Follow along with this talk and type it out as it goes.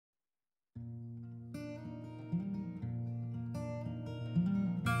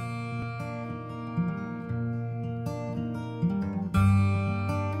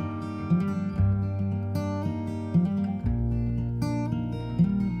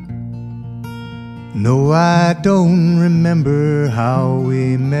No, I don't remember how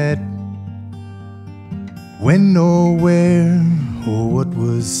we met, when or where or what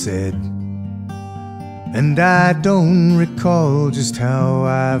was said. And I don't recall just how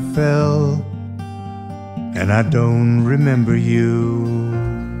I felt, and I don't remember you.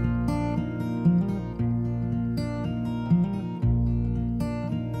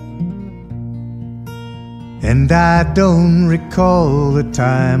 And I don't recall the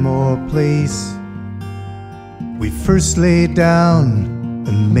time or place we first laid down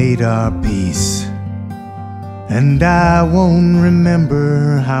and made our peace. And I won't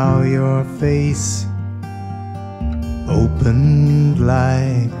remember how your face opened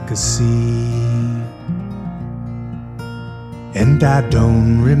like a sea. And I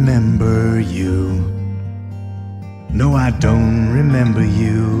don't remember you. No, I don't remember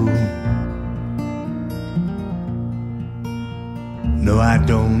you. No, I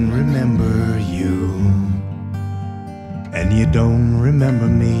don't remember you. And you don't remember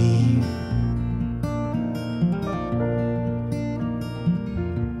me.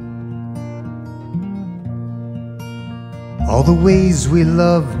 All the ways we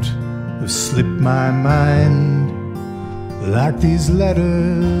loved have slipped my mind, like these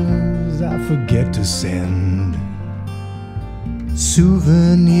letters I forget to send.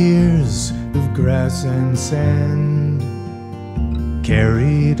 Souvenirs of grass and sand,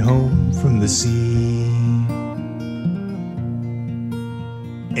 carried home from the sea.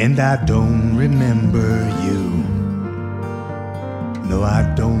 And I don't remember you. No, I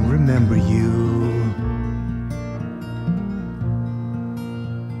don't remember you.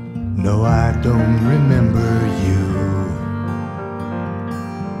 No, I don't remember you.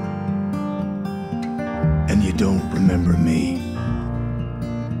 And you don't remember me.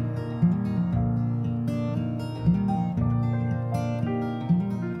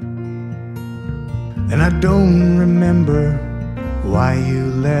 And I don't remember why you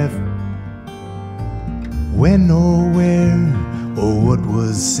left, when or where or what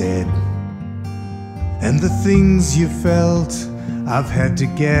was said. And the things you felt I've had to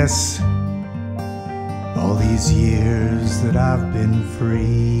guess, all these years that I've been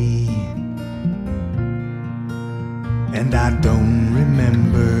free. And I don't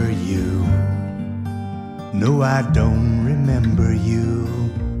remember you. No, I don't remember you.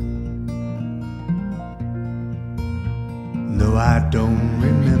 No, I don't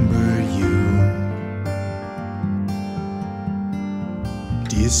remember you.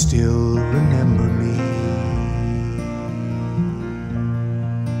 Do you still remember me?